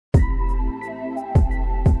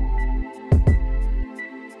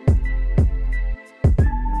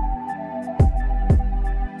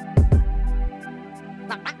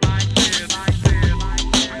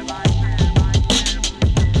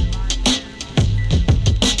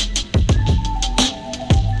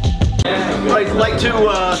like to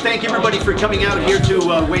thank everybody for coming out here to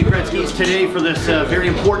Wayne Gretzky's today for this very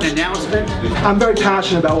important announcement. I'm very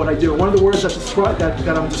passionate about what I do. One of the words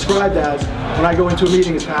that I'm described as when I go into a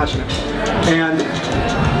meeting is passionate. And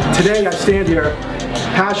today I stand here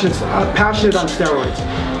passionate on steroids.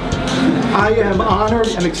 I am honored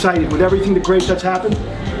and excited with everything great that's happened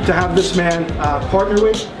to have this man partner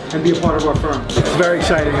with and be a part of our firm. It's very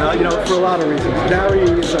exciting, you know, for a lot of reasons. Gary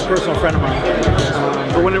is a personal friend of mine.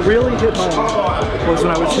 But when it really hit home was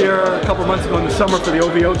when I was here a couple months ago in the summer for the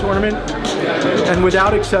OVO tournament. And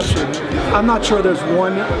without exception, I'm not sure there's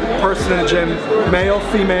one person in the gym, male,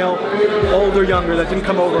 female, old or younger, that didn't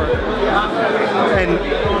come over and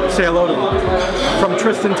say hello to me. From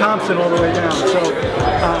Tristan Thompson all the way down.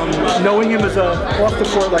 So knowing him as off the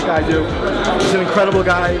court like I do, he's an incredible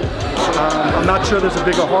guy. I'm not sure there's a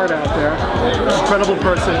bigger heart out there. Incredible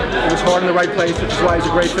person. He was hard in the right place, which is why he's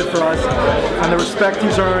a great fit for us. And the respect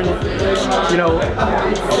he's earned, you know,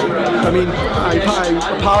 I mean,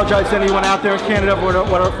 I apologize to anyone out there in Canada for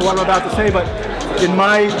what I'm about to say, but in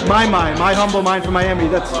my mind, my humble mind from Miami,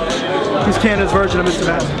 he's Canada's version of Mr.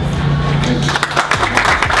 Magic.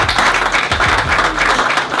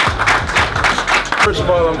 First of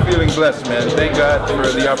all, I'm feeling blessed, man. Thank God for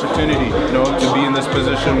the opportunity, you know, to be in this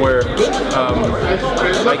position where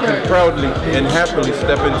I can proudly and happily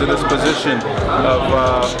step into this position of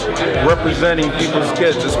representing people's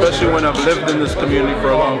kids, especially when I've lived in this community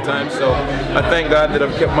for a long time. So I thank God that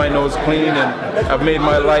I've kept my nose clean and I've made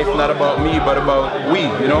my life not about me, but about we,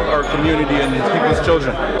 you know, our community and people's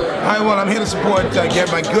children. Hi, well, I'm here to support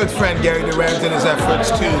my good friend Gary Durrant in his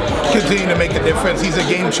efforts to continue to make a difference. He's a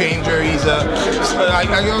game changer. He's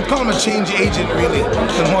I would call him a change agent, really,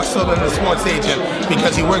 more so than a sports agent,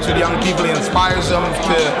 because he works with young people. He inspires them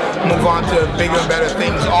to move on to bigger and better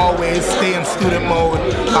things, always stay in student mode.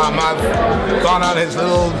 I've gone on his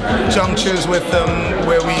little junctures with them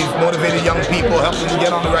where we've motivated young people, helped them to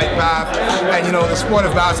get on the right path. And you know, the sport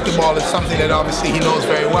of basketball is something that obviously he knows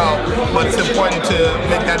very well, but it's important to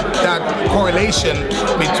make that correlation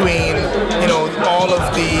between, you know, all of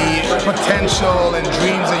the potential and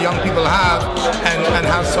dreams that young people have and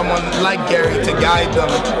have someone like Gary to guide them,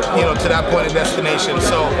 you know, to that point of destination.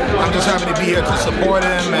 So I'm just happy to be here to support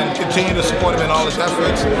him and continue to support him in all his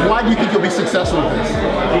efforts. Why do you think you'll be successful with this?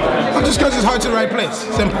 Just because his heart's in the right place.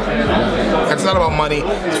 Simple. It's not about money.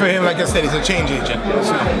 It's for him, like I said, he's a change agent.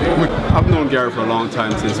 So. I've known Gary for a long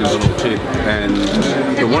time, since he was a little kid, and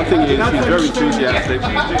the one thing is he's very enthusiastic.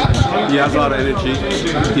 He has a lot of energy.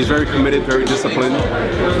 He's very committed, very disciplined,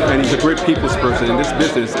 and he's a great people's person. In this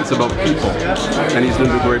business, it's about people, and he's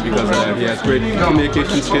doing great because of that. He has great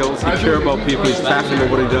communication skills. He cares about people. He's passionate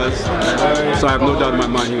about what he does. So I have no doubt in my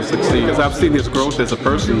mind he will succeed, because I've seen his growth as a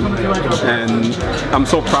person, and I'm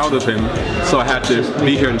so proud of him. So I had to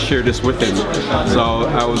be here and share this with him. So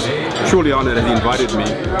I was truly honored that he invited me.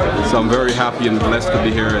 So I'm very happy and blessed to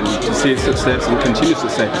be here and to see his success and continue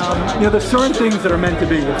success. You know, there's certain things that are meant to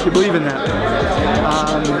be, if you believe in that.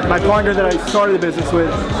 My partner that I started the business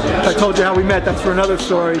with, I told you how we met, that's for another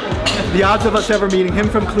story. The odds of us ever meeting, him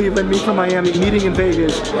from Cleveland, me from Miami, meeting in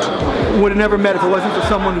Vegas, would have never met if it wasn't for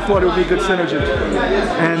someone who thought it would be good synergy.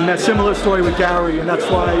 And a similar story with Gary, and that's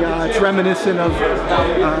why it's reminiscent of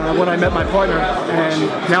when I met my partner,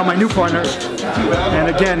 and now my new partner. And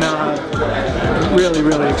again, really,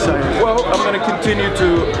 really excited. Well, I'm going to continue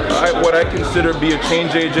to what I consider be a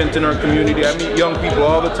change agent in our community. I meet young people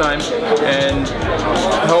all the time and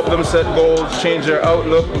help them set goals, change their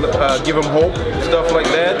outlook, give them hope, stuff like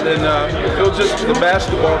that. And it'll just, the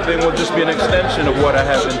basketball thing will just be an extension of what I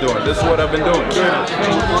have been doing. This is what I've been doing.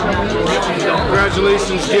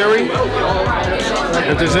 Congratulations, Gary.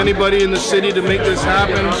 If there's anybody in the city to make this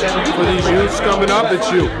happen for these youths coming up,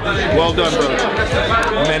 it's you. Well done, brother.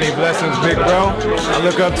 Many blessings, big bro. I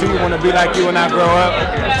look up to you, want to be like you when I grow up.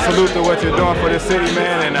 Salute to what you're doing for this city,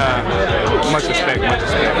 man, and much respect, much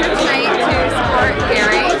respect. Tonight to support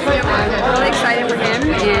Gary. I'm really excited for him in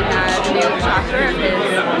the new chapter of his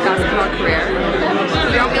basketball career.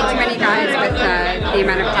 We don't meet too many guys with the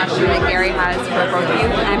amount of passion that Gary has for both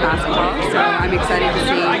youth and basketball, so I'm excited to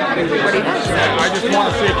see what he does. I just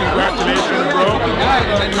want to say congratulations, bro.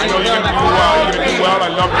 I know you're going to do well. You're going to do well.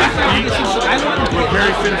 I love this speech. We're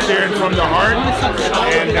very sincere and from the heart,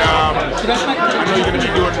 and I know you're going to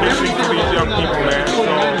be doing big things for these young people, man.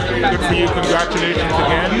 So good for you. Congratulations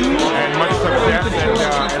again, and much success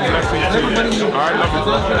and blessings to you. All right, love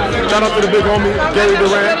you. Shout out to the big homie, Gary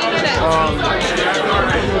Durrant.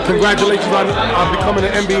 Congratulations on becoming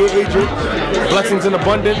an NBA agent. blessings in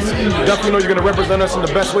abundance. Definitely know you're going to represent us in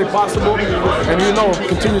the best way possible. And you know,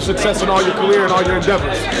 continued success in all your career and all your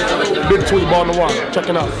endeavors. Big tweet, ball in the water.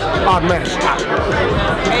 Checking out. Audman.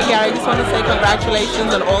 Hey Gary, I just want to say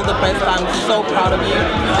congratulations and all the best. I'm so proud of you,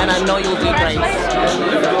 and I know you'll do great.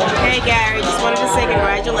 Hey Gary, just wanted to say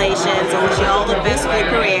congratulations. I wish you all the best for your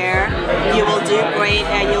career. You will do great,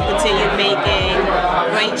 and you'll continue making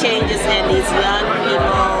great changes in these young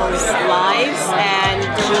people's lives, and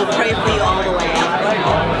we'll pray for you all the way.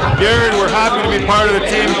 Gary, we're happy to be part of the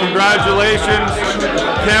team. Congratulations.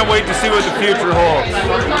 Can't wait to see what the future holds.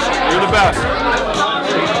 You're the best.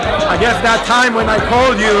 I guess that time when I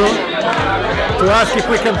called you to ask if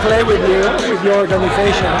we can play with you, with your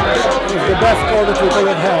organization, was the best call that we could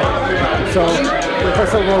have had. So,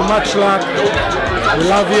 first of all, much luck. We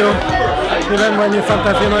love you. Even when you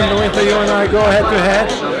sometimes, in the winter, you and I go head to head,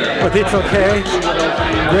 but it's okay.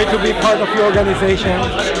 Great to be part of your organization.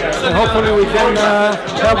 And hopefully we can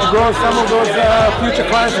help grow some of those future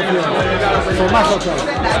clients of yours. So much okay.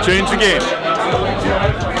 Change the game.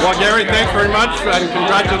 Well, Gary, thanks very much, and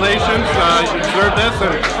congratulations. You deserve this.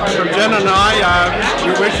 And from Jen and I,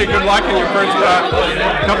 we wish you good luck in your first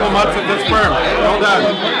couple months at this firm. Well done.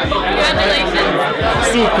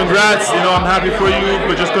 Congratulations. Sue, congrats. I'm happy for you,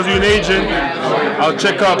 but just because you're an agent, I'll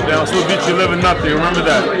check up. I'll still beat you 11-0. Remember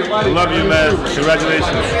that. I love you, man.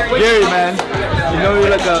 Congratulations. Gary, man. You're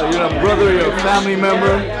like a brother, you're a family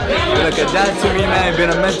member, you're like a dad to me, man. You've been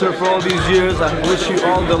a mentor for all these years. I wish you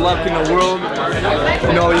all the luck in the world. You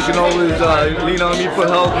can always lean on me for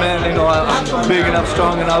help, man. I'm big enough,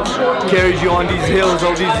 strong enough, carried you on these hills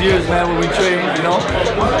all these years, man, when we trained,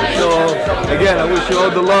 So, again, I wish you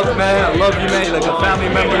all the luck, man. I love you, man. You're like a family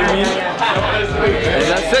member to me. And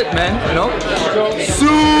that's it, man,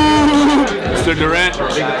 Mr. Durrant,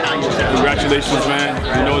 congratulations, man.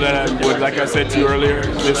 You know that, like I said to you earlier,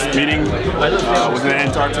 this meeting was in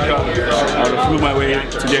Antarctica. I flew my way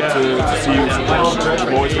to get to see you.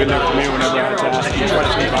 You've always been there for me whenever I had to ask you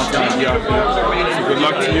questions about the so good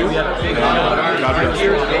luck to you. God bless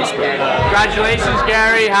you. Congratulations,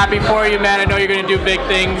 Gary. Happy for you, man. I know you're going to do big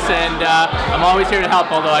things, and I'm always here to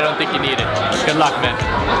help, although I don't think you need it. Good luck, man.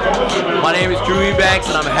 My name is Drew Ebanks,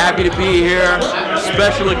 and I'm happy to be here.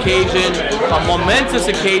 Special occasion, a momentous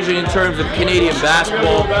occasion in terms of Canadian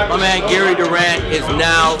basketball. My man Gary Durrant is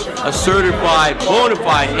now a certified, bona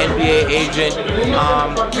fide NBA agent.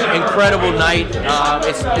 Incredible night.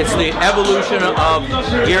 It's the evolution of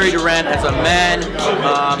Gary Durrant as a man,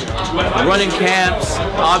 running camps,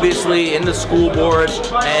 obviously in the school board,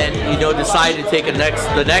 and decided to take the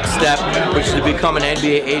next step, which is to become an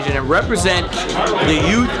NBA agent and represent the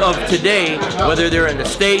youth of today, whether they're in the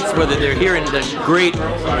States, whether they're here in the great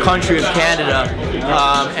country of Canada,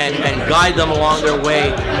 and guide them along their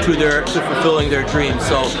way to fulfilling their dreams.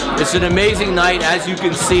 So it's an amazing night, as you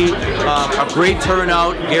can see. A great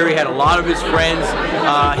turnout. Gary had a lot of his friends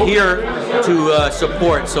here to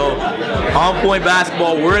support. So On Point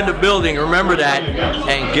Basketball, we're in the building. Remember that.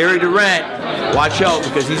 And Gary Durrant, watch out,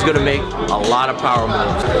 because he's going to make a lot of power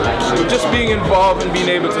moves. Just being involved and being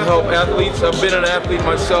able to help athletes. I've been an athlete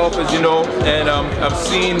myself, as you know, and I've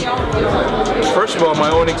seen, first of all, my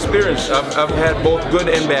own experience. I've had both good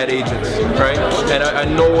and bad agents, right? And I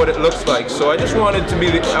know what it looks like. So I just wanted to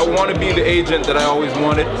be I want to be the agent that I always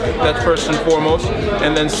wanted. That's first and foremost.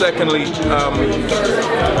 And then secondly,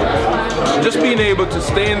 just being able to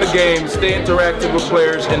stay in the game, stay interactive with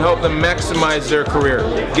players, and help them maximize their career.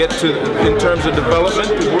 In terms of development,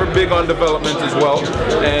 because we're big on development as well.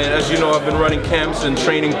 And as you know, I've been running camps and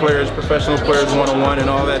training players, professional players one-on-one and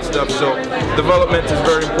all that stuff. So development is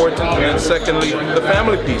very important. And then secondly, the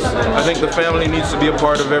family piece. I think the family needs to be a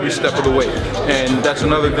part of every step of the way. And that's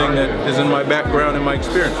another thing that is in my background and my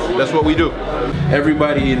experience. That's what we do.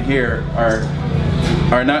 Everybody in here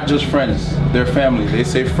are not just friends, they're family. They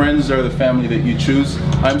say friends are the family that you choose.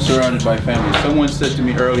 I'm surrounded by family. Someone said to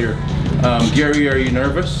me earlier, Gary, are you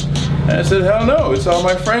nervous? And I said, hell no, it's all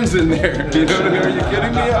my friends in there. Are you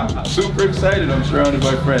kidding me? I'm super excited. I'm surrounded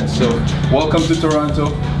by friends. So welcome to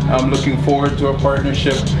Toronto. I'm looking forward to our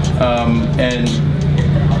partnership, and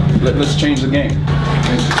let's change the game.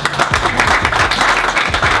 Thank you.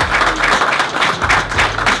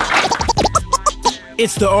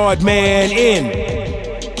 It's the Odd Man In.